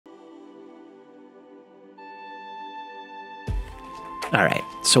Alright,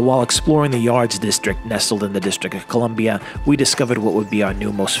 so while exploring the Yards district nestled in the District of Columbia, we discovered what would be our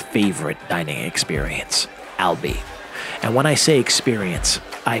new most favorite dining experience, Albi. And when I say experience,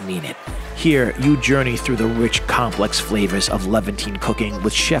 I mean it. Here, you journey through the rich, complex flavors of Levantine cooking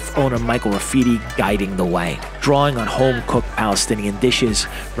with chef-owner Michael Rafidi guiding the way. Drawing on home-cooked Palestinian dishes,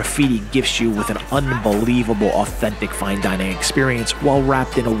 Rafidi gifts you with an unbelievable, authentic fine dining experience while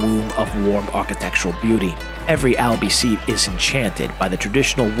wrapped in a womb of warm architectural beauty. Every Albi seat is enchanted by the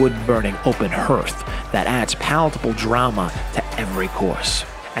traditional wood-burning open hearth that adds palatable drama to every course.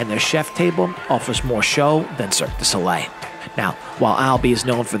 And their chef table offers more show than Cirque du Solei. Now, while Albi is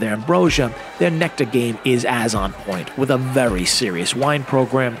known for their ambrosia, their nectar game is as on point, with a very serious wine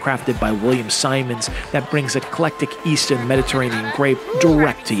program crafted by William Simons that brings eclectic Eastern Mediterranean grape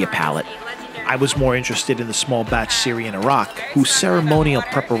direct to your palate. I was more interested in the small batch Syrian arak, whose ceremonial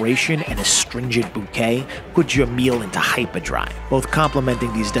preparation and astringent bouquet put your meal into hyperdrive, both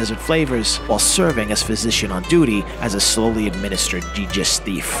complementing these desert flavors while serving as physician on duty as a slowly administered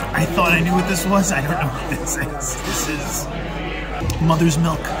digestif. I thought I knew what this was. I don't know what this is. This is mother's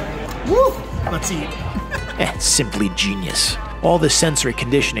milk. Woo! Let's eat. Simply genius. All the sensory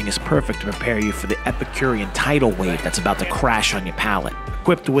conditioning is perfect to prepare you for the epicurean tidal wave that's about to crash on your palate.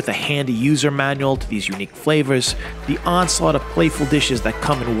 Equipped with a handy user manual to these unique flavors, the onslaught of playful dishes that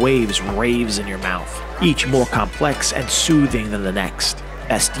come in waves raves in your mouth, each more complex and soothing than the next.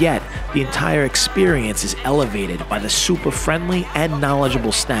 Best yet, the entire experience is elevated by the super friendly and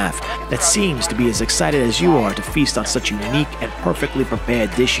knowledgeable staff that seems to be as excited as you are to feast on such unique and perfectly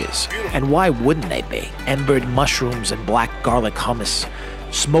prepared dishes. And why wouldn't they be? Embered mushrooms and black garlic hummus,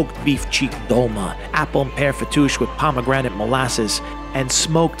 smoked beef cheek dolma, apple and pear fattoush with pomegranate molasses, and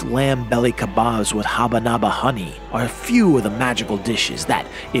smoked lamb belly kebabs with habanaba honey are a few of the magical dishes that,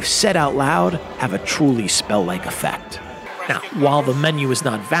 if said out loud, have a truly spell-like effect. Now, while the menu is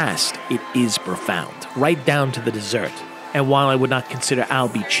not vast, it is profound, right down to the dessert. And while I would not consider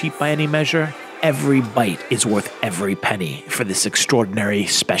Albi cheap by any measure, every bite is worth every penny for this extraordinary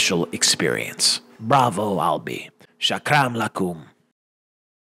special experience. Bravo, Albi. Shakram lakum.